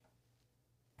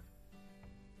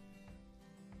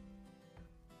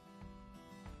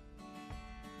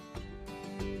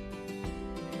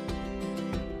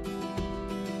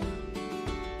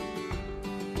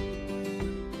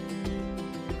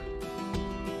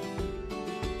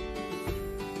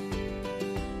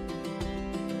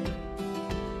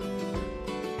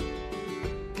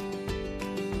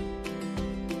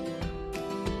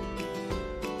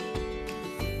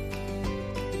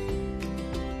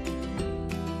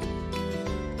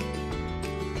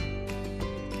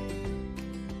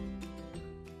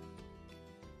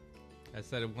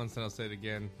said it once and I'll say it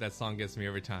again. That song gets me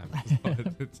every time. So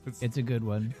it's a good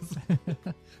one.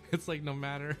 It's like no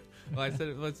matter. Well, I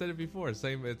said it before.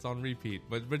 Same. It's on repeat.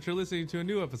 But you're listening to a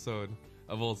new episode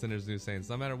of Old Sinners, New Saints.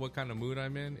 No matter what kind of mood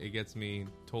I'm in, it gets me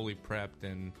totally prepped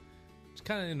and just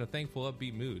kind of in a thankful,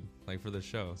 upbeat mood, like for the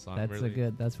show. So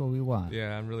That's what we want.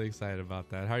 Yeah, I'm really excited about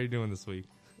that. How are you doing this week?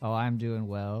 Oh, I'm doing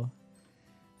well.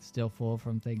 Still full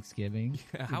from Thanksgiving,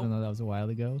 even though that was a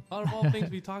while ago. Out of all things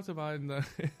we talked about in the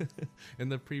in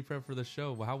the pre-prep for the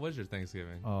show, how was your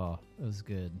Thanksgiving? Oh, it was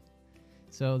good.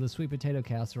 So the sweet potato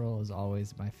casserole is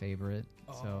always my favorite.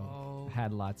 So I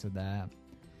had lots of that.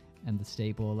 And the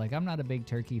staple, like I'm not a big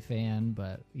turkey fan,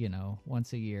 but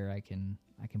once a year I can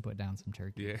put down some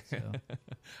turkey. Yeah, so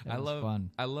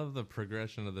fun. I love the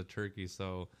progression of the turkey.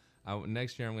 So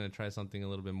next year I'm going to try something a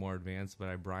little bit more advanced, but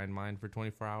I brine mine for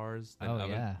 24 hours,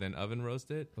 then oven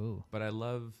roast it. Ooh. But I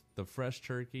love the fresh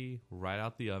turkey right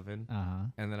out the oven,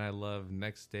 and then I love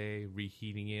next day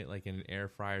reheating it like in an air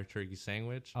fryer turkey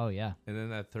sandwich. Oh yeah, and then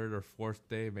that third or fourth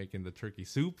day making the turkey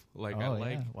soup. Like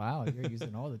Wow, you're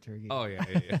using all the turkey. Oh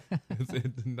yeah.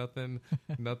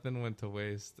 Nothing went to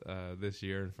waste this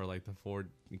year, and for like the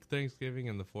Thanksgiving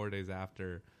and the 4 days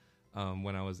after.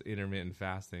 When I was intermittent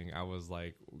fasting, I was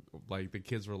like the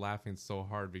kids were laughing so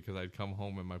hard because I'd come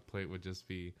home and my plate would just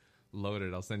be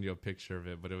loaded. I'll send you a picture of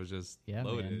it, but it was just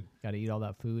loaded. Got to eat all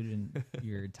that food in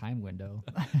your time window.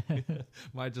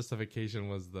 My justification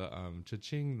was the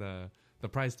cha-ching, the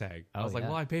price tag. I was like,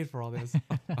 well, I paid for all this.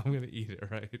 I'm going to eat it,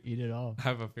 right? Eat it all. I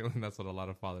have a feeling that's what a lot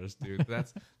of fathers do.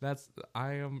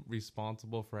 I am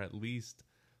responsible for at least...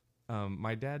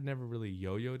 my dad never really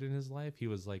yo-yoed in his life. He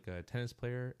was like a tennis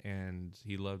player, and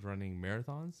he loved running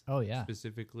marathons. Oh, yeah.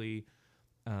 Specifically,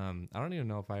 I don't even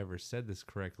know if I ever said this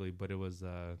correctly, but it was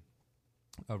a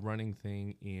running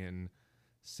thing in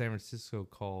San Francisco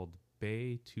called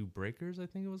Bay to Breakers, I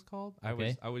think it was called.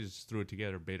 Okay. I always just threw it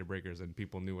together, Beta Breakers, and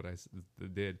people knew what I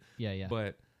did. Yeah.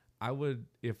 But I would,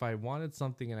 if I wanted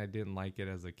something and I didn't like it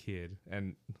as a kid,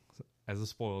 and as a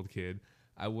spoiled kid,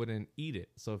 I wouldn't eat it.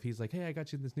 So if he's like, hey, I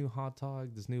got you this new hot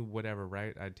dog, this new whatever,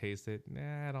 right? I'd taste it.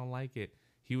 Nah, I don't like it.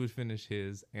 He would finish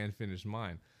his and finish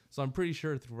mine. So I'm pretty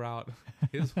sure throughout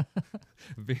his,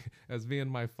 as being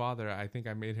my father, I think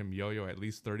I made him yo-yo at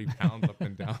least 30 pounds up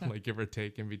and down, like give or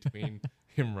take in between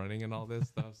him running and all this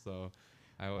stuff. So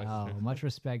much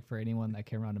respect for anyone that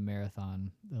can run a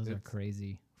marathon. Those are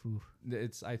crazy. Oof.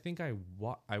 I think I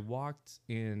walked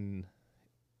in...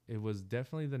 It was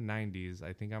definitely the 90s.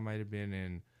 I think I might have been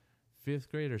in 5th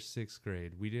grade or 6th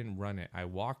grade. We didn't run it. I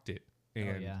walked it.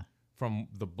 And from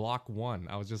the block one,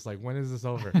 I was just like, when is this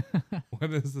over?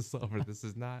 When is this over? This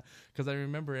is not... Because I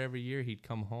remember every year he'd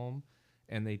come home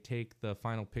and they take the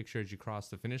final picture as you cross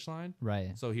the finish line.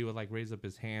 Right. So he would like raise up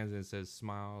his hands and it says,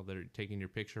 smile, they're taking your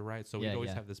picture, right? So we'd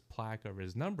always have this plaque over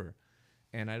his number.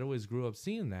 And I'd always grew up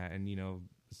seeing that. And,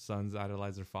 sons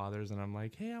idolize their fathers. And I'm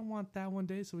like, hey, I want that one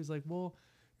day. So he's like, well...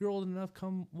 You're old enough,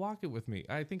 come walk it with me.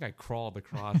 I think I crawled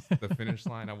across the finish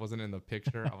line. I wasn't in the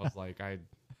picture. I was like,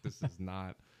 this is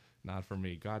not for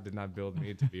me. God did not build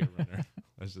me to be a runner.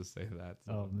 Let's just say that.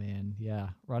 So. Oh man, yeah.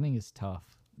 Running is tough.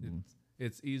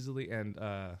 It's easily, and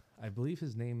I believe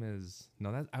his name is,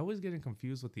 I always getting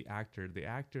confused with the actor. The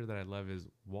actor that I love is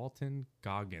Walton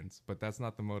Goggins, but that's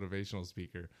not the motivational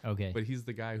speaker. Okay. But he's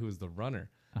the guy who's the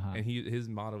runner. And his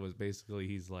motto is basically,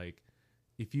 he's like,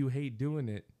 if you hate doing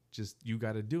it, just you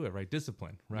got to do it, right?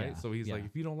 Discipline, right? Yeah, so he's like,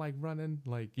 if you don't like running,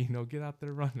 like, get out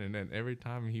there running. And every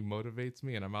time he motivates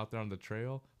me and I'm out there on the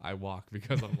trail, I walk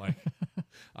because I'm like,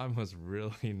 I must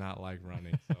really not like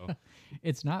running. So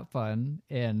it's not fun.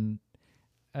 And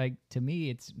to me,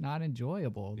 it's not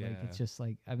enjoyable. Yeah. Like, it's just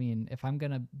like, I mean, if I'm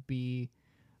going to be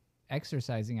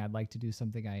exercising, I'd like to do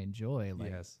something I enjoy,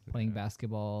 like playing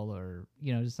basketball or,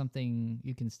 just something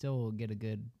you can still get a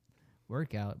good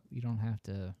workout. You don't have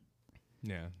to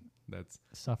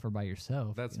suffer by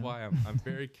yourself. That's why I'm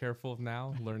very careful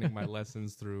now, learning my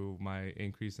lessons through my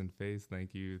increase in faith.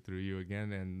 Thank you, through you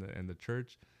again, and the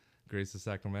church, Grace of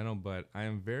Sacramento. But I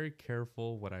am very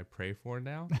careful what I pray for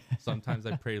now. Sometimes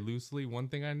I pray loosely. One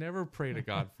thing I never pray to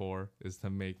God for is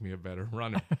to make me a better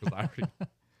runner, because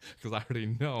I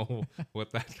already know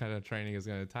what that kind of training is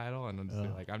going to title, and I'm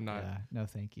just like, I'm not. Yeah, no,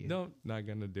 thank you. No, not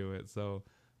going to do it. So,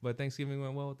 but Thanksgiving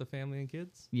went well with the family and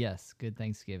kids. Yes, good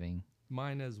Thanksgiving.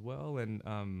 Mine as well, and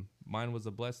mine was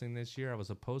a blessing this year. I was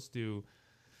supposed to,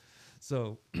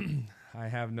 so I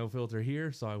have no filter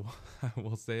here, so I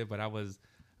will say it, but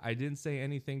I didn't say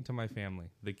anything to my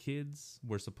family. The kids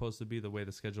were supposed to be, the way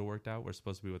the schedule worked out, we're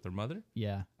supposed to be with their mother.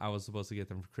 Yeah. I was supposed to get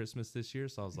them for Christmas this year,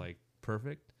 so I was like,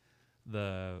 perfect.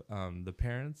 the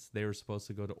parents, they were supposed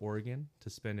to go to Oregon to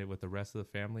spend it with the rest of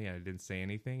the family, and I didn't say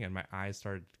anything, and my eyes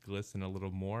started to glisten a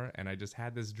little more, and I just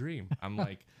had this dream. I'm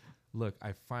like, look,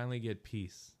 I finally get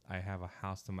peace. I have a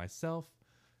house to myself,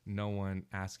 no one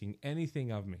asking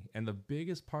anything of me. And the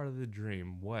biggest part of the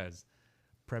dream was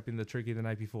prepping the turkey the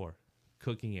night before,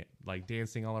 cooking it, like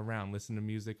dancing all around, listening to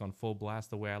music on full blast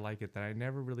the way I like it, that I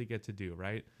never really get to do,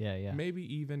 right? Yeah. Maybe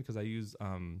even because I use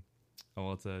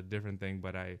well, it's a different thing,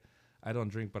 but I don't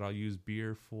drink, but I'll use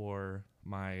beer for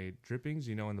my drippings.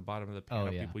 You know, in the bottom of the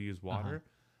pan, people use water.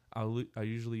 I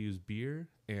usually use beer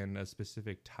and a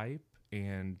specific type,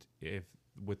 and if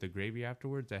with the gravy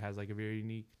afterwards, it has like a very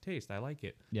unique taste. I like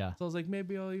it. Yeah. So I was like,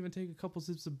 maybe I'll even take a couple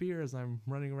sips of beer as I'm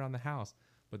running around the house.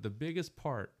 But the biggest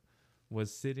part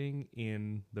was sitting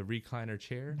in the recliner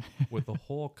chair with the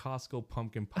whole Costco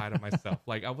pumpkin pie to myself.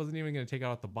 Like, I wasn't even going to take it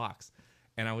out the box.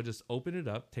 And I would just open it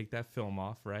up, take that film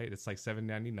off, right? It's like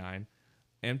 $7.99.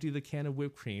 Empty the can of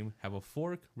whipped cream, have a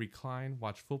fork, recline,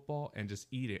 watch football, and just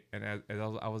eat it. And as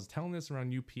I was telling this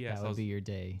around UPS, that would be your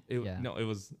day. No, it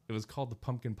was called the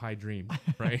pumpkin pie dream,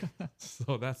 right?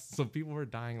 so people were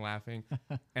dying laughing,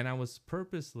 and I was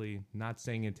purposely not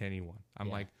saying it to anyone. I'm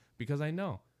like, because I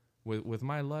know with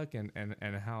my luck and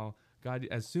how God,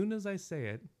 as soon as I say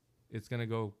it, it's gonna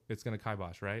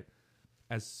kibosh, right?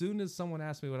 As soon as someone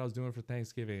asked me what I was doing for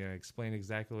Thanksgiving and I explained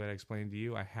exactly what I explained to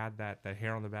you, I had that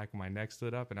hair on the back of my neck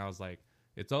stood up, and I was like,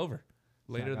 it's over.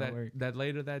 Later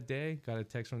that day, got a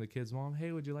text from the kid's mom.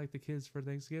 Hey, would you like the kids for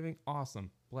Thanksgiving? Awesome.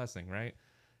 Blessing, right?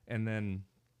 And then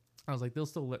I was like,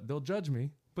 they'll judge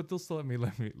me, but they'll still let me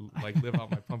like live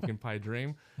out my pumpkin pie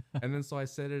dream. And then so I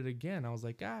said it again. I was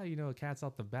like, a cat's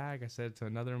out the bag. I said it to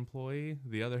another employee.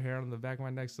 The other hair on the back of my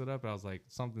neck stood up, and I was like,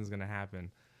 something's gonna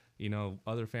happen.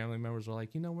 Other family members were like,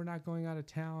 we're not going out of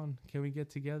town. Can we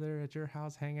get together at your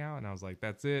house, hang out? And I was like,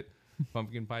 that's it.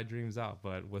 Pumpkin pie dreams out.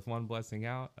 But with one blessing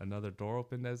out, another door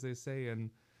opened, as they say, and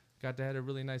got to have a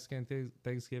really nice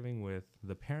Thanksgiving with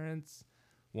the parents,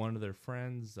 one of their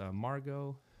friends,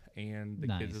 Margot, and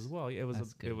the kids as well. It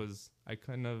was I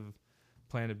couldn't have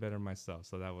planned it better myself.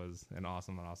 So that was an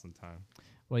awesome time.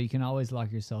 Well, you can always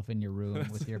lock yourself in your room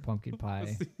with your pumpkin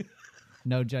pie.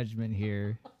 No judgment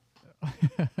here.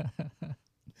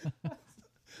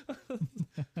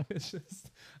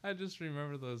 I just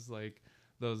remember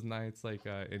those nights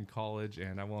in college,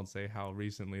 and I won't say how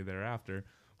recently thereafter,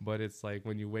 but it's like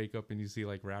when you wake up and you see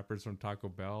like rappers from Taco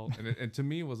Bell, and to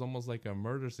me it was almost like a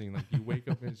murder scene. Like you wake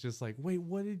up and it's just like, wait,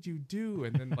 what did you do?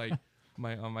 And then like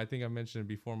my I think I mentioned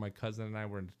before, my cousin and I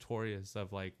were notorious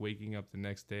of like waking up the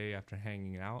next day after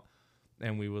hanging out,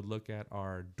 and we would look at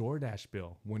our DoorDash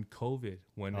bill when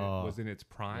it was in its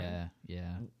prime.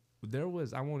 Yeah. There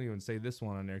was, I won't even say this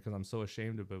one on there because I'm so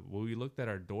ashamed of it. When we looked at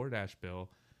our DoorDash bill,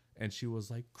 and she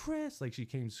was like, Chris, like she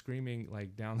came screaming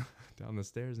like down the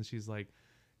stairs, and she's like,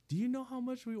 do you know how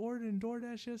much we ordered in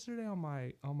DoorDash yesterday on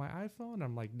my iPhone?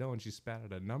 I'm like, no, and she spat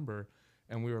out a number,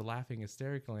 and we were laughing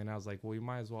hysterically, and I was like, well, you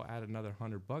might as well add another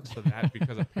 $100 to that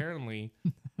because apparently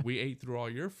we ate through all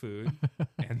your food,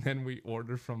 and then we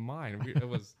ordered from mine.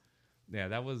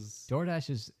 That was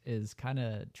DoorDash is kind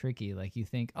of tricky. Like you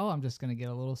think, oh, I'm just gonna get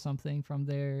a little something from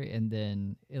there, and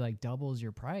then it like doubles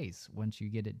your price once you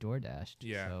get it DoorDashed.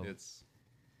 Yeah, so it's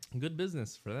good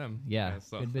business for them. Yeah,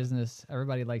 good business.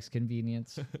 Everybody likes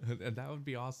convenience. And that would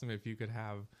be awesome if you could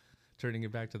have. Turning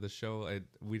it back to the show,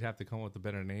 we'd have to come up with a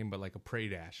better name, but like a Pray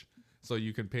Dash. So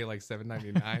you can pay like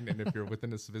 $7.99, and if you're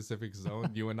within a specific zone,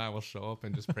 you and I will show up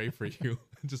and just pray for you.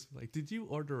 Just like, did you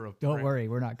order a prayer? Don't worry,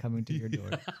 we're not coming to your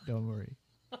door. Don't worry.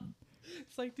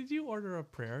 It's like, did you order a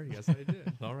prayer? Yes, I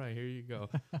did. All right, here you go.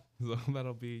 So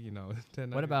that'll be,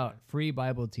 $10. What about free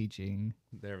Bible teaching?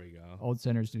 There we go. Old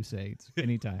Sinners New Saints,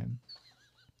 anytime.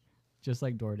 Just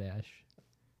like DoorDash.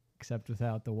 Except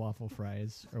without the waffle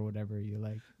fries or whatever you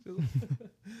like.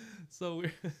 So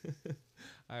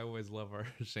I always love our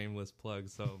shameless plug.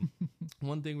 So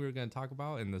one thing we were going to talk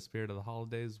about in the spirit of the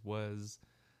holidays was,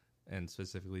 and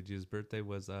specifically Jesus' birthday,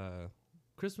 was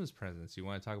Christmas presents. You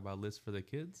want to talk about lists for the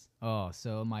kids? Oh,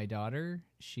 so my daughter,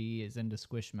 she is into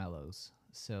Squishmallows.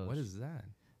 So what is that?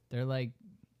 They're like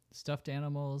stuffed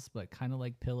animals, but kind of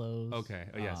like pillows. Okay.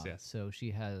 Oh, yes. So she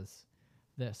has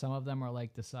some of them are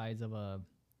like the size of a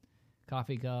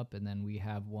coffee cup, and then we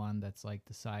have one that's like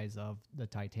the size of the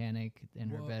Titanic in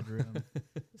her bedroom.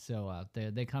 So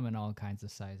they come in all kinds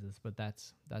of sizes, but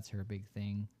that's her big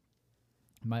thing.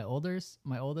 My oldest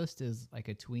is like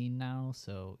a tween now,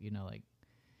 so like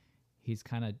he's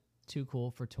kind of too cool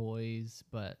for toys,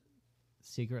 but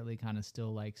secretly kind of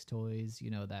still likes toys,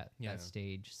 that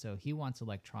stage. So he wants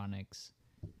electronics.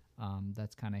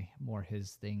 That's kind of more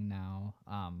his thing now.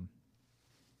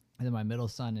 And then my middle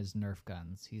son is Nerf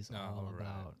guns. He's right.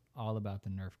 all about the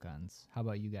Nerf guns. How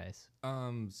about you guys?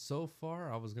 So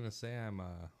far, I was gonna say I'm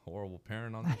a horrible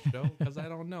parent on this show because I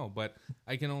don't know, but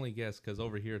I can only guess because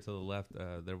over here to the left,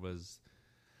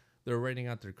 they're writing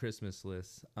out their Christmas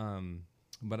list.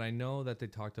 But I know that they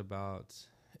talked about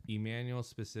Emmanuel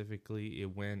specifically.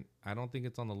 It went. I don't think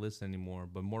it's on the list anymore,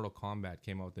 but Mortal Kombat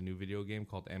came out with a new video game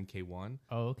called MK1.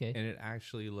 Oh, okay. And it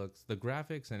actually looks, the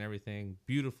graphics and everything,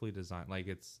 beautifully designed. Like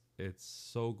it's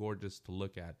so gorgeous to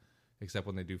look at, except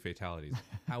when they do fatalities.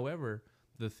 However,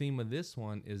 the theme of this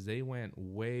one is they went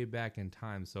way back in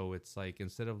time. So it's like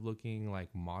instead of looking like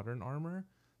modern armor,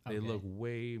 they look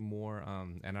way more.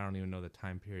 And I don't even know the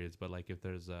time periods, but like if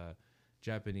there's a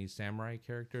Japanese samurai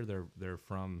character, they're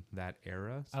from that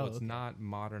era. So it's not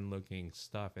modern looking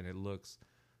stuff, and it looks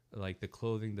like the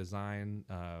clothing design,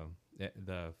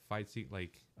 the fight scene,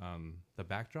 like the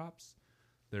backdrops,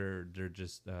 they're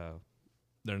just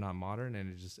they're not modern,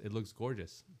 and it looks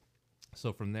gorgeous.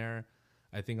 So from there,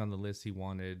 I think on the list he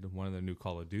wanted one of the new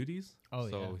Call of Duties.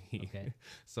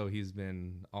 So he's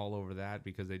been all over that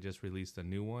because they just released a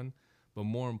new one. But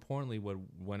more importantly, what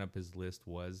went up his list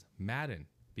was Madden,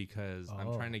 because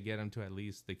I'm trying to get him to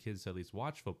the kids to at least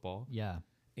watch football. Yeah.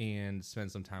 And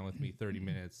spend some time with me, 30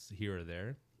 minutes here or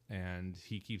there. And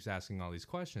he keeps asking all these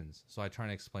questions. So I try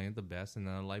to explain it the best, and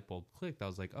then a light bulb clicked. I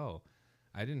was like, oh,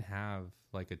 I didn't have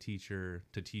like a teacher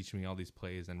to teach me all these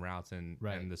plays and routes and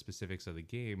the specifics of the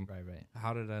game. Right.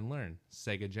 How did I learn?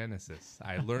 Sega Genesis.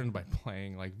 I learned by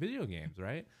playing like video games,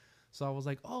 right? So I was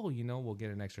like, oh, we'll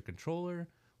get an extra controller.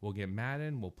 We'll get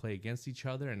Madden. We'll play against each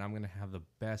other, and I'm going to have the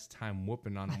best time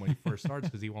whooping on him when he first starts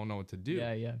because he won't know what to do.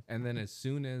 Yeah. And then as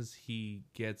soon as he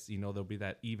gets, there'll be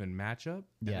that even matchup.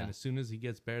 And then as soon as he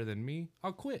gets better than me,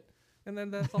 I'll quit. And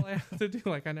then that's all I have to do.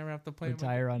 Like, I never have to play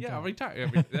retire him. on top. Yeah, retire.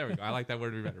 There we go. I like that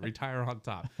word better. Retire on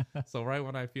top. So right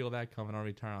when I feel that coming, I'll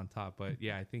retire on top. But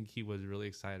yeah, I think he was really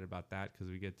excited about that because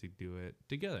we get to do it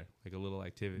together, like a little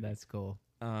activity. That's cool.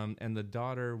 And the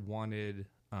daughter wanted...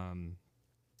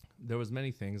 there was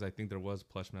many things. I think there was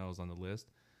plush medals on the list,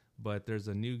 but there's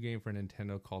a new game for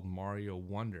Nintendo called Mario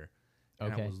Wonder.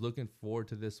 And I was looking forward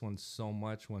to this one so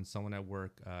much when someone at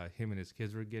work, him and his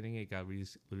kids were getting it. It got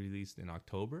released in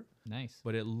October. Nice.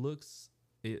 But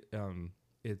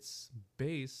it's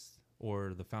based,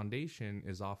 or the foundation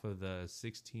is off of the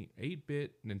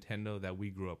 8-bit Nintendo that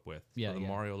we grew up with. Yeah. So the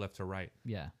Mario left to right.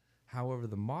 Yeah. However,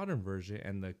 the modern version,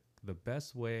 and the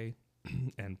best way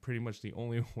and pretty much the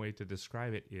only way to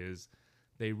describe it is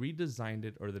they redesigned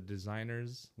it, or the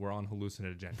designers were on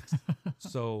hallucinogens.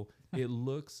 So it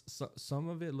looks, some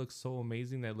of it looks so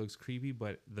amazing that it looks creepy,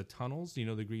 but the tunnels,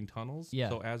 the green tunnels. Yeah.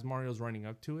 So as Mario's running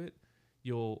up to it,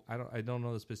 I don't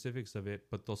know the specifics of it,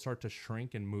 but they'll start to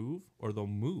shrink and move, or they'll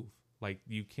move. Like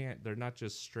they're not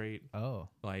just straight,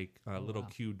 little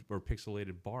cubed or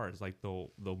pixelated bars. Like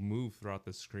they'll move throughout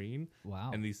the screen.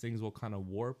 Wow. And these things will kind of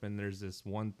warp. And there's this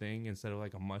one thing, instead of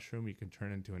like a mushroom, you can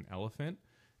turn into an elephant.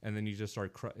 And then you just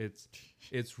start,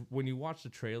 it's when you watch the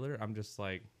trailer, I'm just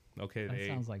like, okay. That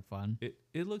sounds like fun.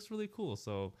 It looks really cool.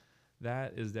 So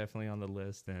that is definitely on the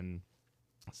list, and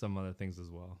some other things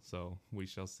as well. So we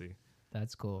shall see.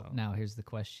 That's cool. Now here's the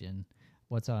question.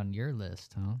 What's on your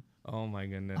list, huh? Oh my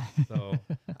goodness. So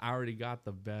I already got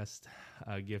the best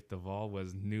gift of all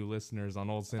was new listeners on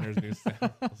Old Sinners, New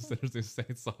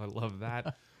Saints. So I love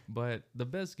that. But the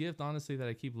best gift, honestly, that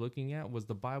I keep looking at was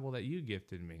the Bible that you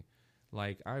gifted me.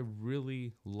 Like, I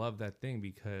really love that thing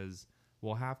because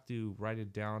we'll have to write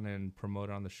it down and promote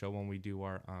it on the show when we do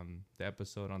our the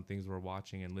episode on things we're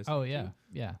watching and listening to. Oh, yeah.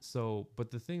 Yeah. So, but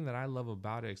the thing that I love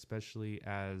about it, especially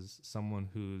as someone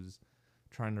who's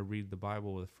trying to read the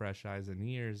Bible with fresh eyes and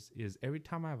ears, is every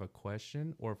time I have a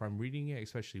question, or if I'm reading it,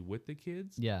 especially with the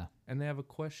kids, and they have a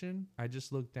question, I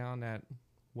just look down at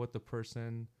what the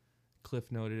person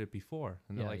cliff noted it before,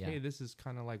 and they're hey, this is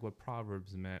kind of like what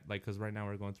Proverbs meant, like, because right now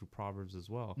we're going through Proverbs as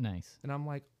well. Nice. And I'm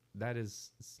like, that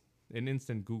is an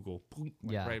instant Google, boom,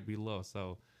 right below.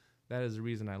 So that is the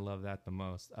reason I love that the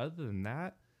most. Other than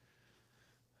that,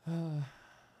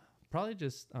 probably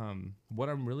just what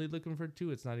I'm really looking for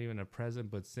too. It's not even a present,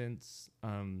 but since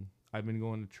I've been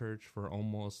going to church for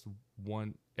almost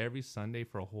every Sunday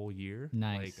for a whole year.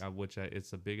 Nice. Like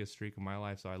it's the biggest streak of my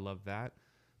life, so I love that.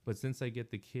 But since I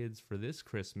get the kids for this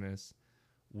Christmas,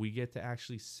 we get to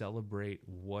actually celebrate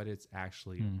what it's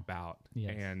actually about.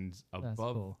 Yes. And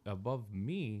above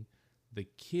me, the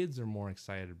kids are more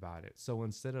excited about it. So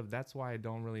that's why I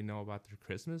don't really know about their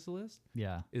Christmas list.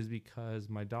 Yeah. Is because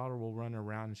my daughter will run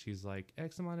around and she's like,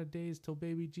 X amount of days till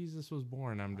baby Jesus was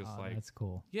born. I'm just like, that's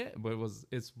cool. Yeah, but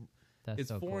That's it's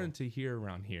so foreign cool. to hear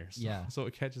around here. So, Yeah. so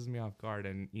it catches me off guard,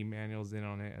 and Emmanuel's in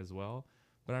on it as well.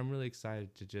 But I'm really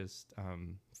excited to just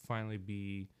finally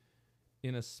be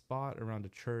in a spot around a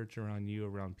church, around you,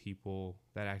 around people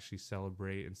that actually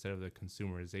celebrate instead of the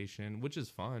consumerization, which is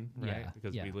fun, right? Yeah,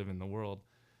 Because yeah. we live in the world.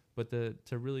 But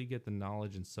to really get the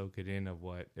knowledge and soak it in of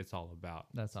what it's all about.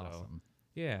 That's So, awesome.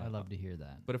 Yeah. I love to hear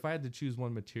that. But if I had to choose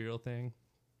one material thing,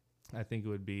 I think it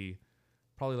would be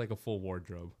probably like a full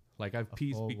wardrobe. Like I've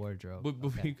pieced full wardrobe.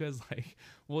 because like,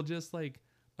 well, just like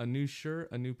a new shirt,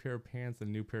 a new pair of pants, and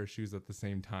a new pair of shoes at the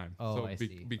same time. Oh, so I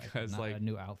see. Because not a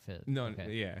new outfit. no,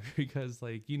 Okay. yeah, because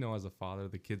like, as a father,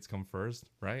 the kids come first,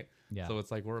 right? Yeah. So it's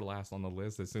like we're last on the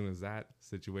list as soon as that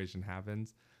situation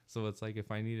happens. So it's like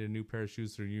if I need a new pair of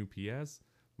shoes through UPS,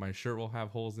 my shirt will have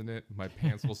holes in it, my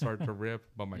pants will start to rip,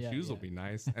 but my shoes will be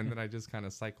nice, and then I just kind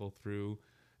of cycle through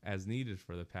as needed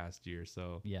for the past year.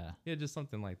 So Yeah. just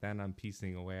something like that. And I'm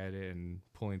piecing away at it and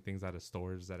pulling things out of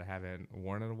stores that I haven't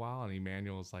worn in a while. And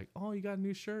Emmanuel's like, "Oh, you got a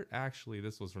new shirt? Actually,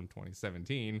 this was from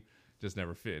 2017. Just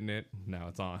never fit in it. Now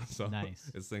it's on." So Nice.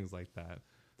 it's things like that.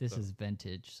 This is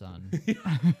vintage, son.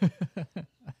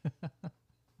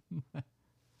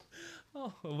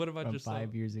 Oh, what about From yourself?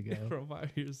 5 years ago. From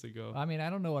 5 years ago. I mean, I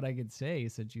don't know what I could say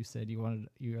since you said you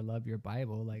love your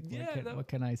Bible. Like, Yeah, what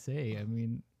can I say? I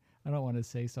mean, I don't want to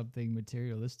say something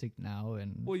materialistic now.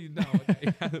 And Well,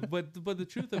 but the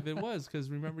truth of it was, because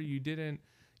remember, you didn't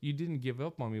give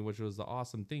up on me, which was the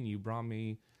awesome thing. You brought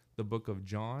me the book of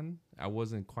John. I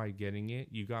wasn't quite getting it.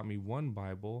 You got me one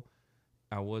Bible.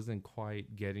 I wasn't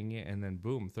quite getting it, and then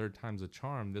boom, third time's a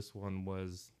charm. This one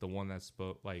was the one that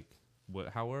spoke, like,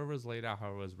 however it was laid out,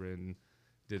 however it was written,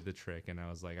 did the trick. And I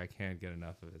was like, I can't get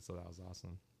enough of it. So that was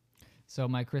awesome. So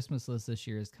my Christmas list this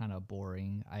year is kind of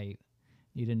boring. I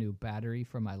need a new battery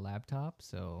for my laptop,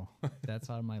 so that's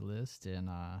on my list. And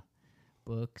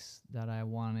books that I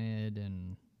wanted,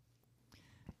 and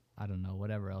I don't know,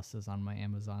 whatever else is on my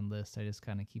Amazon list. I just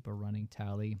kind of keep a running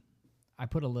tally. I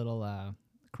put a little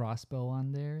crossbow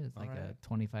on there. It's like a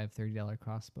 $25, $30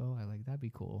 crossbow. I like, that'd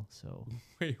be cool. So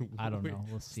Wait, I don't know.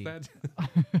 We'll see. That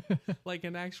like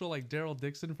an actual like Daryl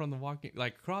Dixon from the Walking,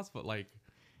 like crossbow, like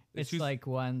it's like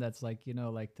one that's like,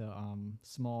 like the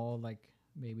small, like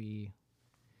maybe,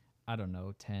 I don't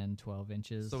know, 10, 12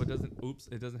 inches. So it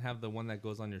doesn't have the one that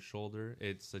goes on your shoulder.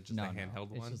 It's just a handheld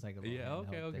one. It's just like a little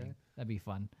okay. thing. That'd be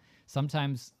fun.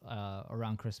 Sometimes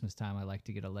around Christmas time, I like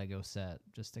to get a Lego set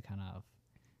just to kind of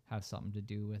have something to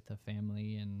do with the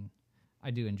family, and I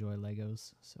do enjoy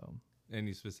Legos. So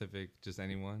Any specific, just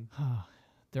anyone?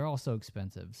 they're all so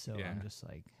expensive, so Yeah. I'm just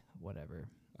like, whatever.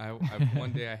 I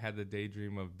one day I had the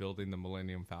daydream of building the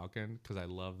Millennium Falcon because I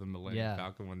love the Millennium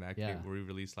Falcon when that came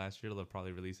re-released last year. They'll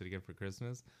probably release it again for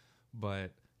Christmas,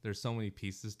 but there's so many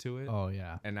pieces to it. Oh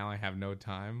yeah. And now I have no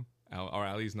time, or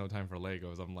at least no time for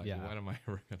Legos. I'm like, what am I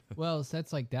ever gonna? Well,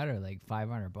 sets like that are like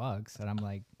 $500, and I'm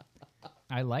like,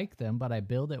 I like them, but I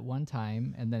build it one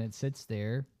time and then it sits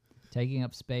there, taking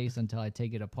up space until I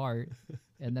take it apart.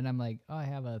 And then I'm like, oh, I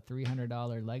have a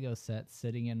 $300 Lego set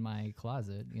sitting in my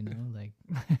closet, like.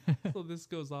 So this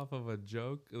goes off of a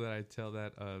joke that I tell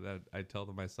that I tell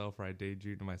to myself, or I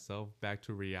daydream to myself, back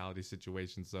to a reality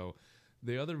situation. So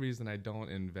the other reason I don't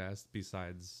invest,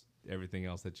 besides everything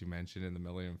else that you mentioned in the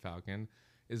Millennium Falcon,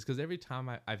 is because every time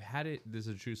I've had it, this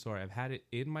is a true story, I've had it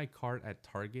in my cart at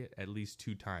Target at least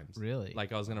 2 times. Really?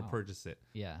 Like I was going to purchase it.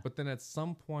 Yeah. But then at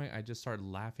some point I just started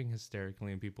laughing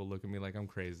hysterically and people look at me like I'm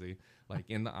crazy, like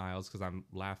in the aisles, because I'm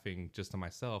laughing just to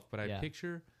myself. But I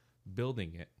picture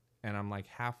building it and I'm like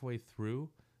halfway through,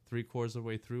 3/4 of the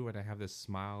way through, and I have this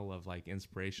smile of like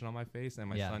inspiration on my face, and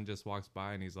my son just walks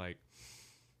by and he's like,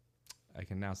 I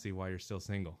can now see why you're still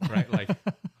single, right?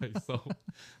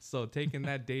 So taking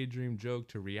that daydream joke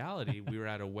to reality, we were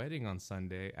at a wedding on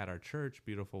Sunday at our church,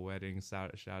 beautiful wedding.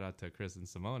 Shout out to Chris and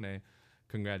Simone.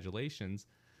 Congratulations.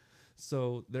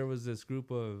 So there was this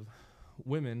group of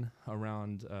women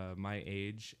around my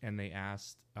age, and they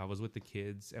asked, I was with the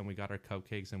kids, and we got our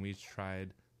cupcakes, and we each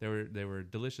tried. They were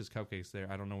delicious cupcakes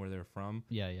there. I don't know where they're from.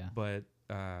 Yeah. But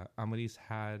Amadis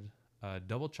had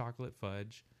double chocolate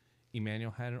fudge,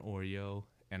 Emmanuel had an Oreo,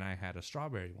 and I had a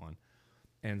strawberry one.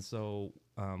 And so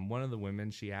one of the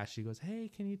women, she goes, hey,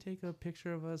 can you take a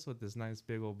picture of us with this nice,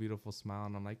 big, old, beautiful smile?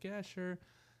 And I'm like, yeah, sure.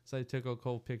 So I took a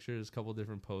couple pictures, a couple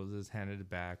different poses, handed it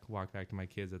back, walked back to my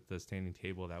kids at the standing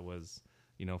table that was,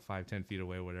 5-10 feet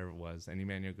away, whatever it was. And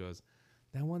Emmanuel goes,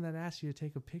 that one that asked you to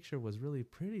take a picture was really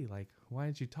pretty. Like, why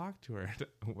didn't you talk to her?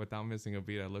 Without missing a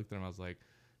beat, I looked at him. I was like,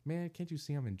 man, can't you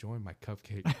see I'm enjoying my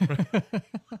cupcake?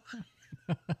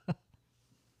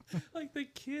 Like the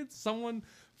kids, someone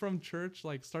from church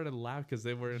like started laughing because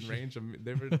they were in range of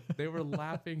they were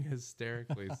laughing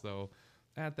hysterically. So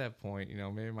at that point,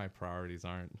 maybe my priorities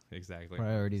aren't exactly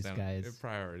Priorities, guys.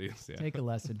 Priorities. Yeah. Take a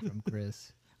lesson from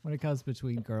Chris. When it comes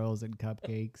between girls and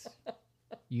cupcakes,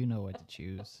 you know what to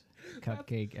choose.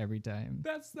 Cupcake every time.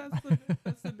 That's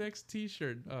the next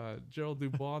T-shirt. Gerald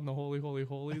Dubois and the Holy Holy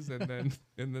Holies, and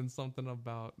then something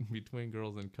about between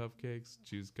girls and cupcakes.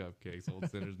 Choose cupcakes. Old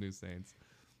sinners, new saints.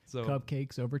 So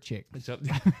cupcakes over chicks.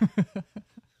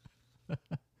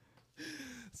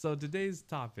 So today's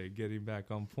topic, getting back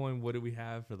on point, what do we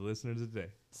have for the listeners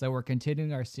today? So we're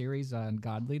continuing our series on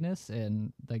godliness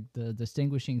and like the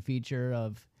distinguishing feature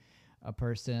of a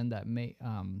person that may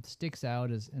sticks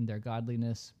out is in their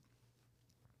godliness.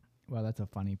 Well, that's a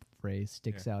funny phrase.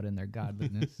 Sticks out in their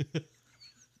godliness.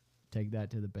 Take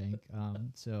that to the bank.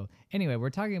 So anyway, we're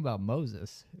talking about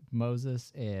Moses.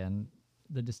 Moses, and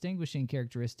the distinguishing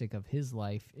characteristic of his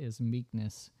life is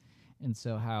meekness, and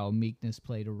so how meekness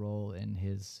played a role in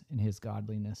his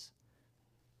godliness.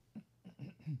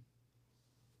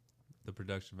 The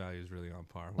production value is really on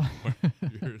par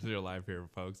with your live here,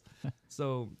 folks.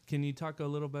 So can you talk a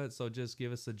little bit? So just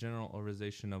give us a general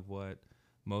organization of what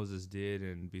Moses did,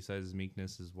 and besides his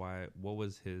meekness, what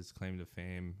was his claim to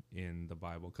fame in the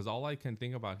Bible? Because all I can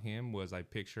think about him was I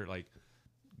picture like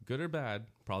good or bad,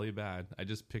 probably bad. I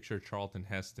just picture Charlton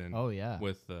Heston. Oh yeah,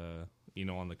 with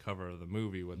on the cover of the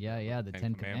movie with the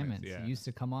Ten Commandments. Yeah. It used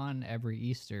to come on every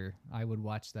Easter. I would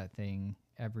watch that thing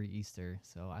every Easter,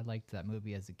 so I liked that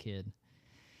movie as a kid.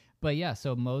 But yeah,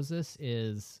 so Moses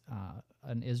is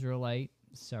an Israelite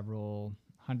several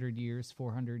 400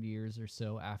 years or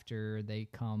so after they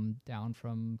come down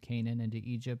from Canaan into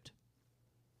Egypt.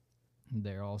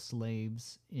 They're all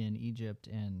slaves in Egypt,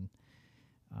 and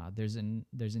there's an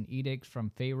edict from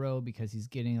Pharaoh because he's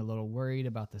getting a little worried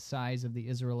about the size of the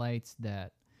Israelites,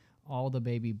 that all the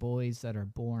baby boys that are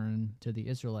born to the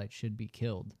Israelites should be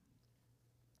killed.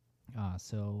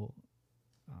 So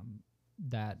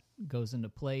that goes into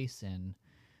place, and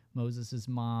Moses'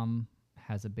 mom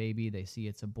has a baby. They see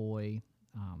it's a boy,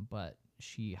 but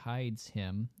she hides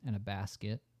him in a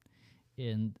basket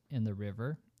in the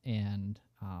river, and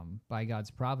by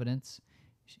God's providence,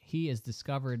 he is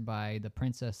discovered by the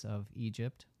princess of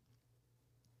Egypt,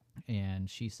 and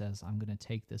she says, I'm going to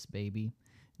take this baby,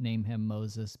 name him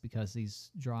Moses because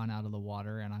he's drawn out of the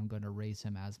water, and I'm going to raise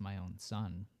him as my own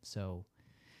son. So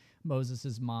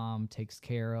Moses' mom takes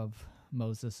care of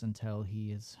Moses until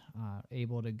he is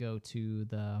able to go to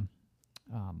the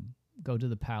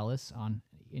palace and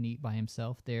eat by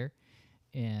himself there.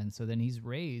 And so then he's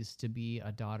raised to be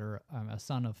a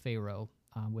son of Pharaoh,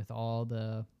 with all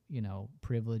the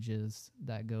privileges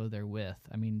that go therewith.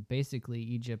 I mean, basically,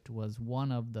 Egypt was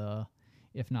one of the,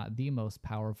 if not the most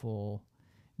powerful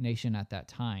nation at that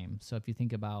time. So if you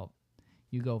think about,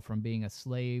 you go from being a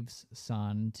slave's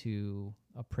son to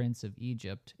a prince of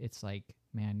Egypt, it's like,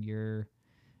 man,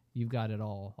 you've got it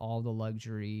all the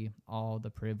luxury, all the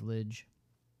privilege.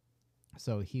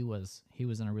 So he was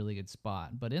in a really good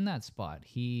spot. But in that spot,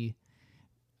 he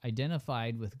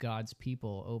identified with God's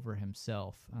people over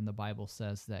himself, and the Bible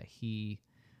says that he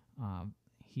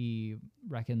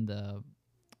reckoned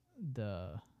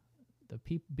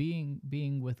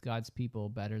being with God's people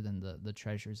better than the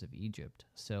treasures of Egypt.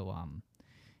 So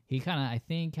he kind of, I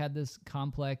think, had this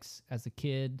complex as a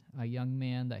kid, a young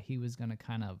man, that he was going to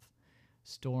kind of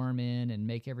storm in and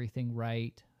make everything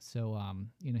right. So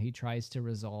he tries to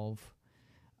resolve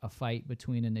a fight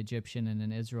between an Egyptian and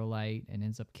an Israelite, and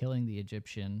ends up killing the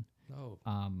Egyptian. Oh.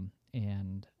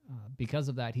 And because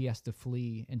of that, he has to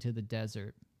flee into the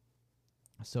desert.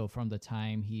 So from the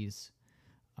time he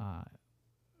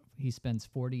spends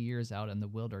 40 years out in the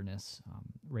wilderness,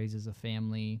 raises a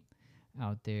family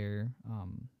out there,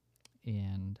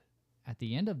 and at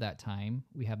the end of that time,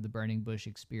 we have the burning bush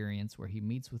experience where he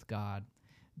meets with God.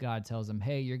 God tells him,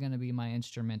 hey, you're going to be my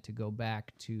instrument to go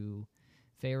back to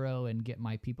Pharaoh and get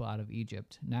my people out of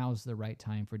Egypt. Now's the right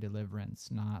time for deliverance,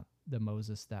 not the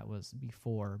Moses that was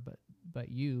before, but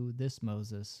you, this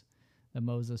Moses, the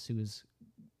Moses who has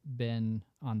been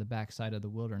on the backside of the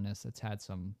wilderness, that's had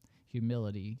some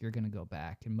humility, you're going to go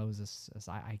back. And Moses says,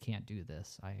 I can't do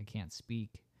this. I can't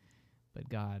speak. But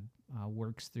God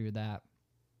works through that,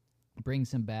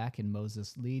 brings him back, and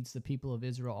Moses leads the people of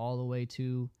Israel all the way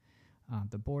to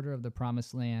the border of the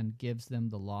Promised Land, gives them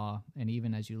the law. And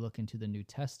even as you look into the New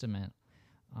Testament,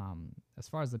 as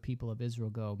far as the people of Israel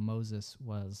go, Moses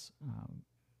was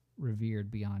revered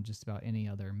beyond just about any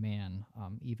other man,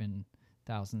 even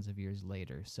thousands of years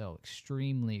later. So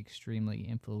extremely, extremely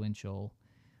influential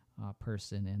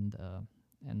person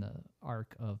the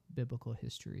arc of biblical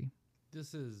history.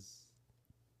 This is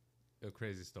a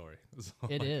crazy story. So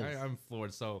It is. I'm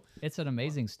floored. So It's an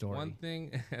amazing story. one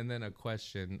thing, and then a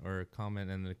question or a comment,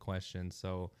 and then a question.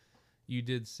 So you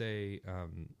did say,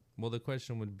 well, the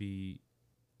question would be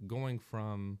going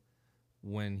from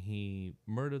when he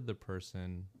murdered the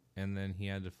person and then he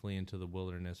had to flee into the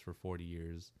wilderness for 40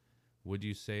 years. Would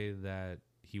you say that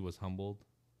he was humbled?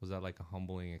 Was that like a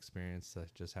humbling experience to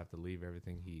just have to leave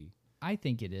everything he... I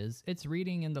think it is. It's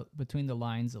reading in the between the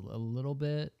lines a little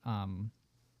bit,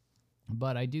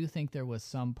 but I do think there was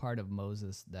some part of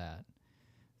Moses that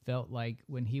felt like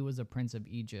when he was a prince of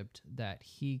Egypt that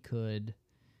he could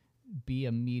be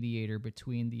a mediator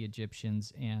between the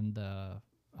Egyptians and the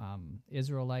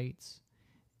Israelites,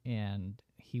 and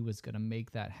he was going to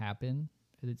make that happen.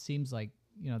 It seems like,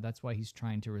 that's why he's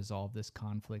trying to resolve this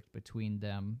conflict between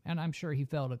them, and I'm sure he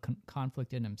felt a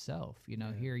conflict in himself.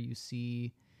 Here you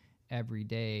see every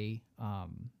day,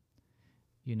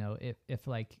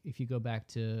 if you go back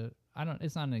to,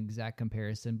 it's not an exact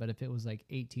comparison, but if it was like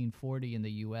 1840 in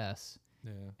the US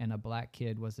and a black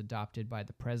kid was adopted by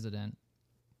the president,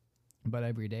 but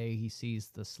every day he sees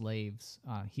the slaves,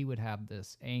 he would have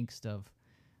this angst of,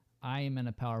 I am in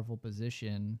a powerful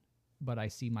position, but I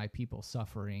see my people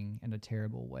suffering in a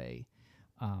terrible way.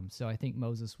 So I think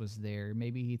Moses was there.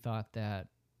 Maybe he thought that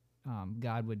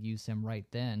God would use him right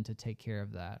then to take care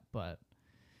of that. But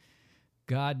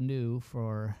God knew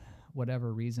for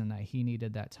whatever reason that he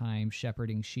needed that time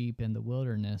shepherding sheep in the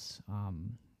wilderness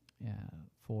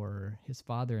for his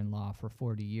father-in-law for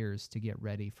 40 years to get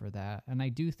ready for that. And I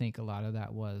do think a lot of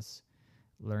that was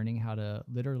learning how to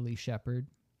literally shepherd,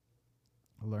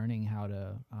 learning how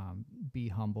to be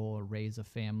humble or raise a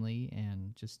family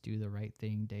and just do the right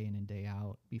thing day in and day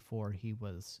out before he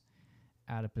was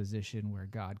at a position where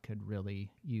God could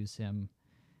really use him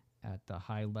at the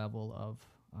high level of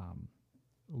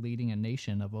leading a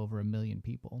nation of over 1 million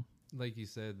people. Like you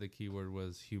said, the key word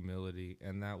was humility,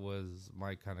 and that was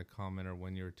my kind of comment, or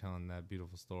when you were telling that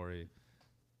beautiful story,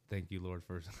 thank you, Lord,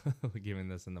 for giving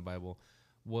this in the Bible,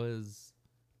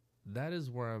 that is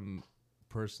where I'm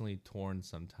personally torn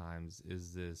sometimes,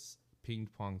 is this ping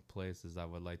pong place, as I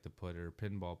would like to put it, or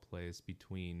pinball place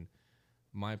between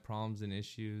my problems and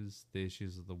issues, the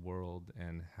issues of the world,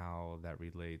 and how that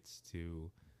relates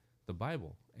to the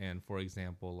Bible. And for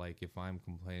example, like if I'm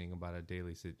complaining about a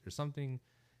daily or something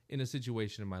in a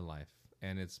situation in my life,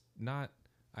 and it's not,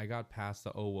 I got past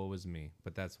the, oh, woe is me,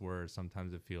 but that's where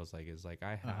sometimes it feels like, it's like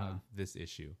I have this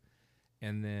issue.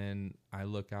 And then I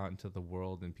look out into the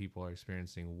world and people are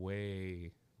experiencing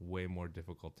way, way more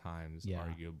difficult times,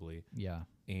 arguably. Yeah.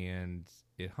 And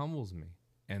it humbles me.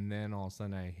 And then all of a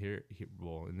sudden I hear,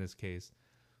 well, in this case,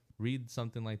 read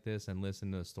something like this and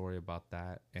listen to a story about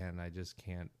that. And I just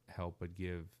can't help but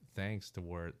give thanks to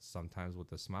where it's sometimes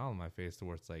with a smile on my face, to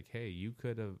where it's like, hey, you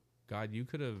could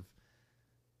have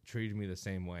treated me the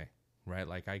same way, right?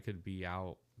 Like I could be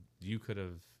out, you could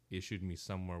have issued me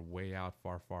somewhere way out,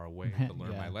 far away to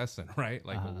learn my lesson, right?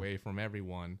 Like away from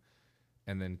everyone,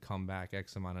 and then come back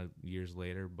X amount of years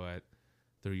later. But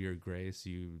through your grace,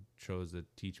 you chose to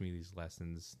teach me these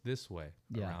lessons this way,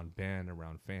 around Ben,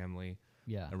 around family,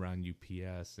 around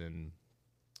UPS and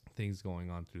things going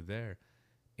on through there.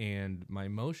 And my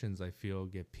emotions, I feel,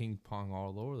 get ping pong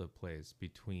all over the place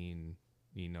between,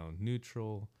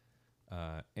 neutral,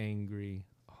 angry,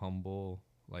 humble,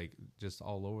 like just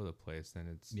all over the place. And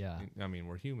it's, I mean,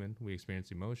 we're human, we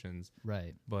experience emotions,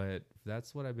 right? But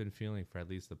that's what I've been feeling for at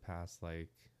least the past like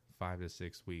 5 to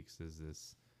 6 weeks, is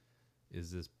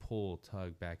this pull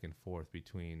tug back and forth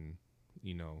between,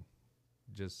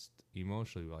 just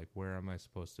emotionally, like where am I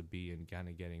supposed to be, and kind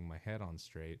of getting my head on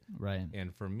straight. Right.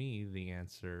 And for me, the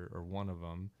answer, or one of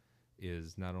them,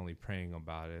 is not only praying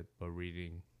about it, but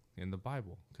reading in the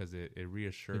Bible, because it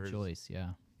reassures. Good choice,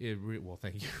 yeah. Well,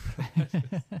 thank you.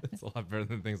 It's a lot better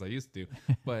than things I used to do.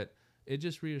 But it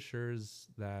just reassures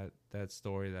that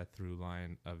story, that through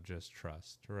line of just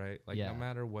trust, right? Like no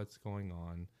matter what's going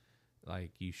on,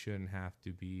 like you shouldn't have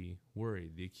to be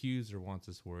worried. The accuser wants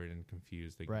us worried and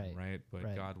confused again, right?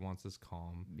 But God wants us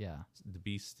calm, to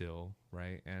be still,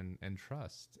 right? And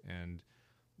trust. And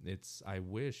I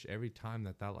wish every time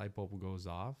that light bulb goes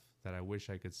off, that I wish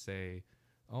I could say,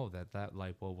 oh, that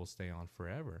light bulb will stay on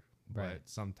forever. Right. But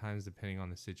sometimes, depending on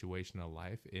the situation of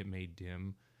life, it may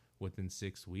dim within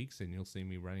 6 weeks, and you'll see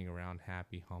me running around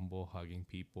happy, humble, hugging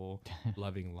people,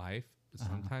 loving life.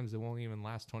 Sometimes it won't even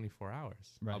last 24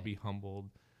 hours. Right. I'll be humbled,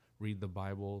 read the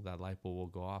Bible, that light bulb will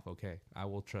go off. Okay, I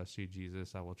will trust you,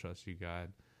 Jesus. I will trust you,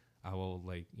 God. I will,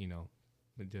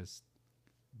 just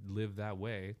live that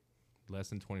way. Less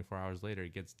than 24 hours later,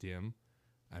 it gets dim.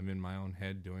 I'm in my own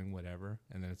head doing whatever.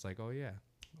 And then it's like, oh yeah,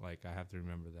 like I have to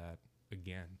remember that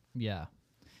again. Yeah.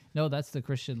 No, that's the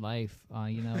Christian life.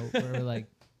 We're like,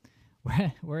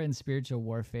 we're in spiritual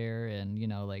warfare, and,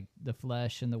 like the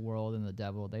flesh and the world and the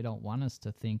devil, they don't want us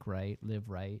to think right, live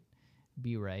right,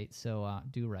 be right. So,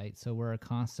 do right. So we're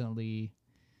constantly,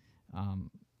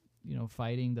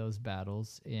 fighting those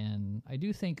battles. And I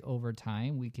do think over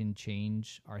time we can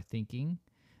change our thinking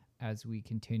as we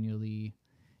continually,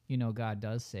 God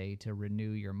does say to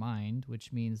renew your mind,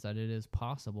 which means that it is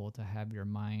possible to have your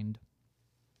mind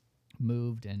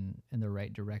moved in the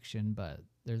right direction. But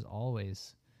there's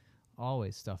always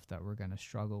stuff that we're going to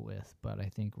struggle with. But I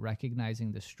think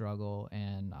recognizing the struggle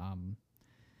and,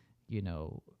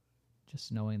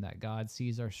 just knowing that God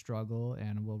sees our struggle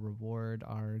and will reward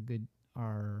our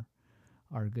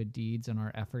good deeds and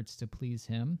our efforts to please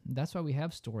him. That's why we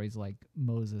have stories like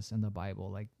Moses in the Bible.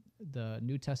 Like the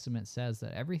New Testament says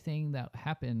that everything that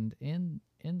happened in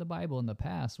the Bible in the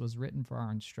past was written for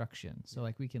our instruction. So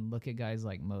like we can look at guys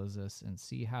like Moses and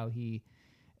see how he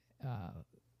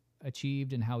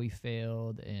achieved and how he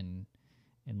failed, and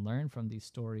learn from these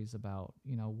stories about,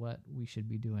 what we should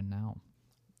be doing now.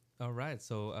 All right.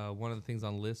 So one of the things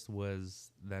on the list was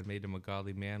that made him a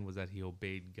godly man was that he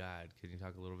obeyed God. Can you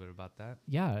talk a little bit about that?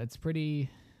 Yeah, it's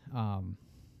pretty,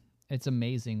 it's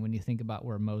amazing when you think about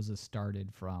where Moses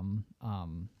started from.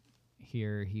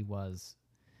 Here he was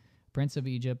Prince of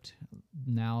Egypt.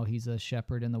 Now he's a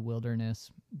shepherd in the wilderness.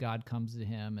 God comes to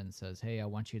him and says, hey, I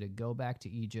want you to go back to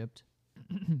Egypt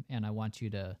and I want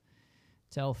you to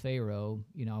tell Pharaoh,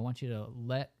 I want you to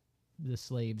let the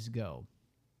slaves go.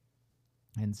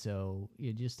 And so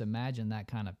you just imagine that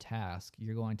kind of task.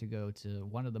 You're going to go to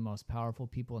one of the most powerful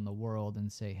people in the world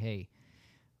and say, hey,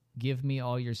 give me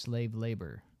all your slave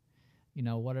labor.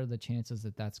 What are the chances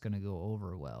that that's going to go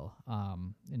over well?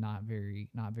 Not very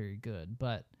good.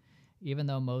 But even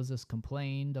though Moses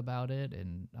complained about it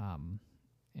and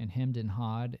hemmed and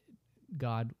hawed,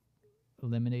 God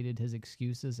eliminated his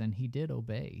excuses and he did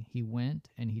obey. He went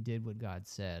and he did what God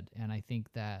said. And I think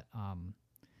that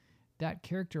that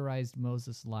characterized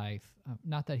Moses' life.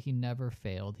 Not that he never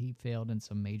failed. He failed in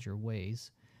some major ways,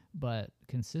 but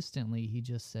consistently he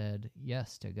just said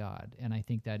yes to God. And I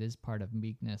think that is part of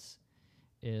meekness,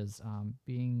 is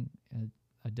being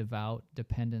a devout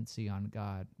dependency on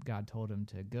God. God told him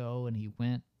to go and he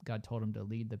went. God told him to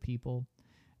lead the people.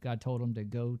 God told him to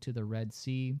go to the Red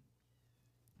Sea,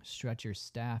 stretch your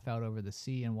staff out over the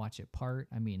sea and watch it part.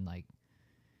 I mean, like,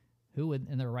 who would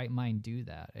in their right mind do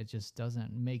that? It just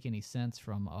doesn't make any sense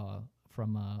from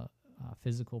a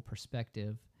physical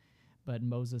perspective. But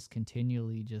Moses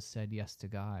continually just said yes to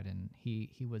God, and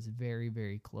he was very,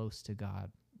 very close to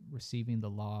God, receiving the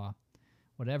law.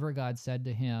 Whatever God said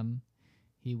to him,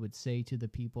 he would say to the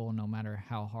people, no matter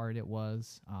how hard it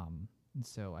was. And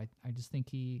so I just think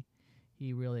he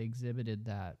really exhibited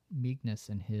that meekness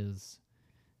in his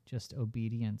just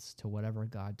obedience to whatever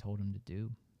God told him to do.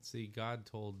 See, God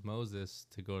told Moses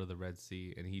to go to the Red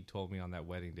Sea, and he told me on that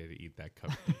wedding day to eat that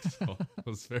cupcake. So it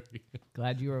was very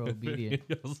glad you were obedient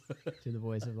to the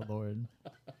voice of the Lord.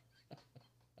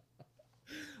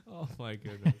 Oh my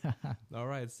goodness! All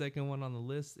right, second one on the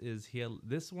list is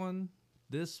this one.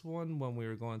 This one, when we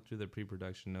were going through the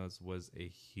pre-production notes, was a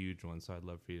huge one. So I'd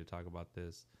love for you to talk about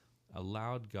this.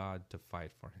 Allowed God to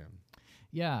fight for him.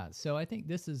 Yeah, so I think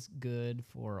this is good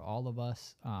for all of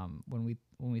us when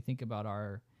we think about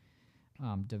our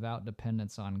devout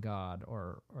dependence on God,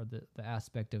 or the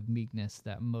aspect of meekness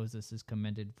that Moses is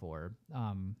commended for.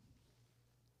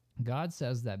 God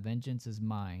says that vengeance is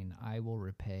mine, I will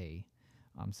repay.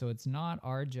 So it's not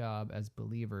our job as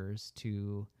believers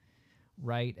to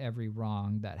right every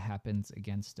wrong that happens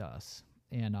against us.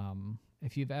 And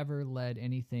if you've ever led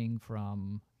anything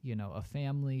from, a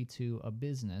family to a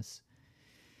business,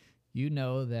 you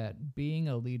know that being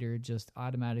a leader just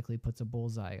automatically puts a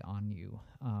bullseye on you.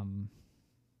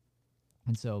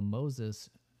 And so Moses,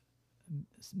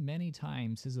 many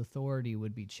times his authority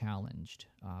would be challenged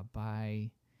by,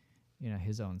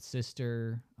 his own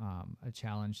sister,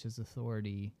 challenged his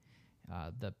authority.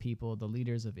 The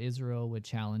leaders of Israel would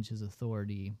challenge his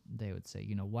authority. They would say,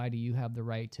 why do you have the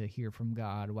right to hear from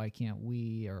God? Why can't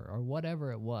we? Or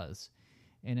whatever it was.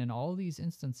 And in all these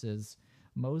instances,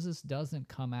 Moses doesn't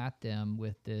come at them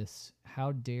with this,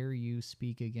 how dare you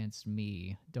speak against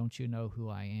me? Don't you know who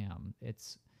I am?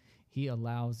 He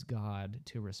allows God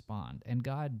to respond. And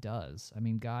God does. I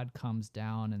mean, God comes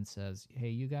down and says, hey,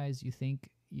 you guys, you think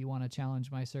you want to challenge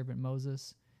my servant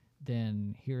Moses?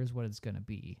 Then here's what it's going to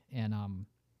be. And,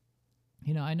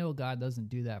 I know God doesn't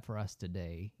do that for us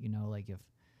today. Like if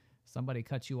somebody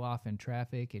cuts you off in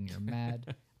traffic and you're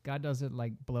mad, God doesn't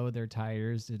like blow their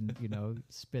tires and,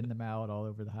 spin them out all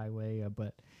over the highway.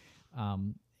 But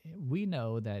we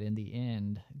know that in the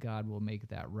end, God will make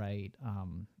that right.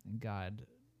 God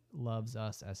loves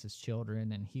us as his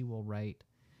children, and he will right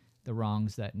the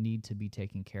wrongs that need to be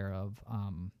taken care of.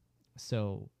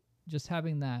 So just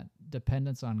having that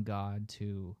dependence on God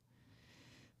to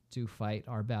fight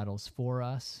our battles for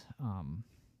us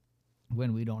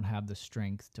when we don't have the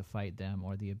strength to fight them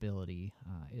or the ability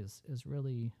is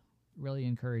really, really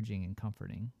encouraging and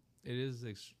comforting. It is.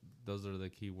 Those are the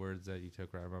key words that you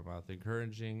took right out of my mouth.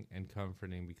 Encouraging and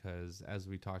comforting, because as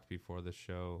we talked before the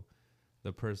show,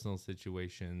 the personal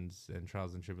situations and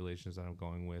trials and tribulations that I'm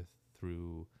going with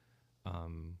through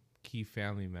key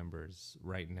family members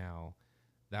right now,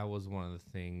 that was one of the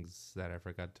things that I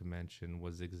forgot to mention,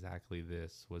 was exactly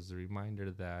this, was the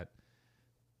reminder that,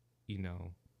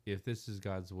 if this is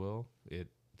God's will,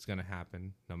 it's going to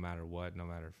happen no matter what, no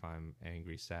matter if I'm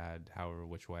angry, sad, however,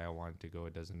 which way I want it to go.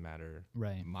 It doesn't matter.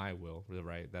 Right. My will,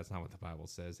 right? That's not what the Bible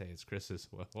says. Hey, it's Chris's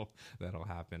will that'll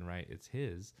happen, right? It's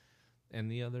his.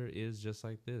 And the other is just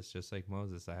like this, just like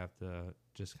Moses. I have to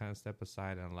just kind of step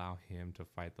aside and allow him to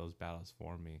fight those battles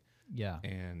for me. Yeah.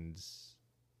 And,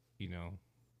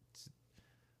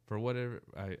 for whatever,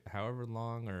 however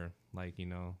long, or like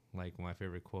my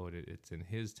favorite quote, it's in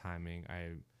his timing.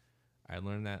 I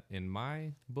learned that in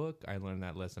my book. I learned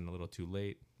that lesson a little too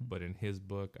late, but in his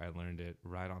book, I learned it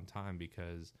right on time,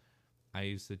 because I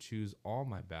used to choose all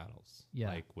my battles. Yeah.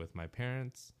 Like with my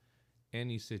parents,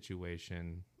 any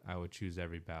situation, I would choose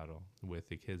every battle. With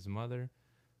the kid's mother,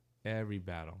 every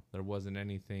battle. There wasn't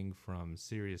anything from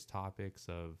serious topics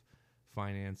of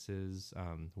finances,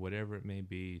 whatever it may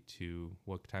be, to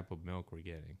what type of milk we're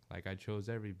getting. Like, I chose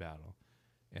every battle.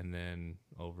 And then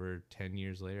over 10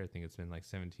 years later, I think it's been like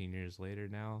 17 years later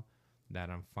now, that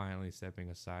I'm finally stepping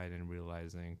aside and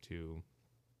realizing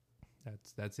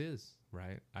that's his,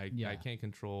 right? I can't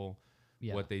control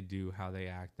what they do, how they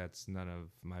act. That's none of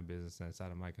my business. That's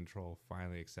out of my control.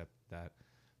 Finally accept that.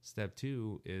 Step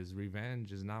 2 is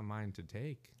revenge is not mine to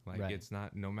take. Like, It's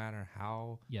not, no matter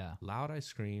how loud I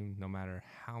scream, no matter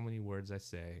how many words I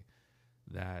say,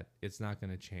 that it's not going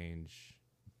to change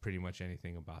pretty much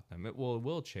anything about them. It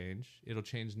will change. It'll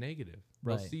change negative.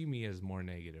 Right. They'll see me as more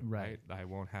negative, right? I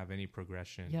won't have any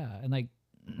progression. Yeah, and like,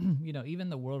 even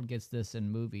the world gets this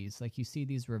in movies. Like, you see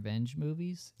these revenge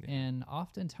movies, and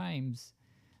oftentimes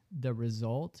the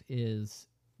result is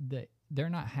that they're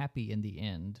not happy in the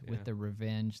end with the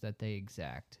revenge that they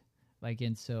exact. Like,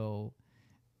 and so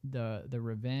the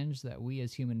revenge that we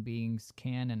as human beings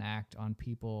can enact on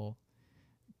people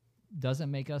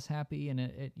doesn't make us happy, and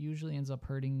it usually ends up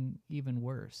hurting even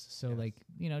worse. So like,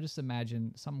 just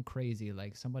imagine something crazy,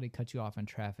 like somebody cut you off in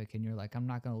traffic and you're like, I'm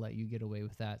not going to let you get away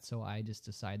with that. So I just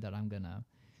decide that I'm going to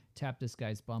tap this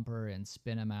guy's bumper and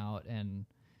spin him out. And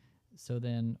so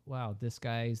then, wow, this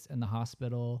guy's in the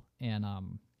hospital, and,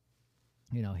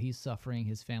 he's suffering,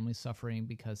 his family's suffering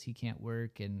because he can't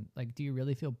work. And like, do you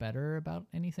really feel better about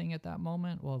anything at that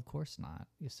moment? Well, of course not.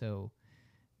 So,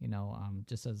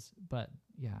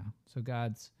 so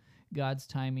God's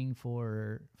timing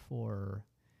for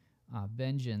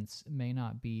vengeance may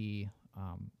not be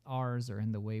ours or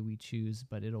in the way we choose,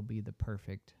 but it'll be the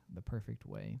perfect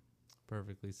way.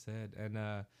 Perfectly said. And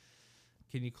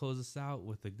can you close us out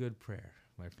with a good prayer,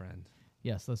 my friend?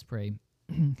 Yes, let's pray.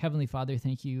 Heavenly Father,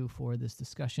 thank you for this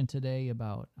discussion today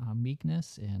about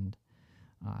meekness, and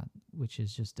which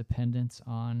is just dependence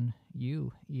on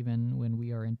you, even when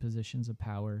we are in positions of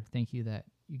power. Thank you that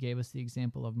you gave us the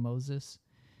example of Moses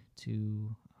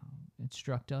to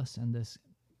instruct us in this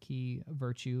key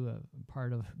virtue,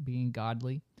 part of being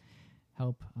godly.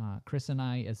 Help Chris and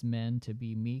I as men to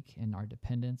be meek in our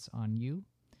dependence on you.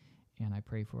 And I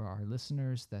pray for our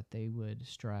listeners that they would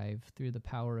strive through the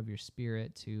power of your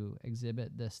Spirit to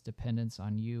exhibit this dependence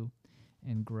on you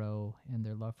and grow in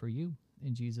their love for you.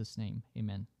 In Jesus' name,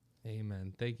 amen.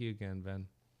 Amen. Thank you again, Ben.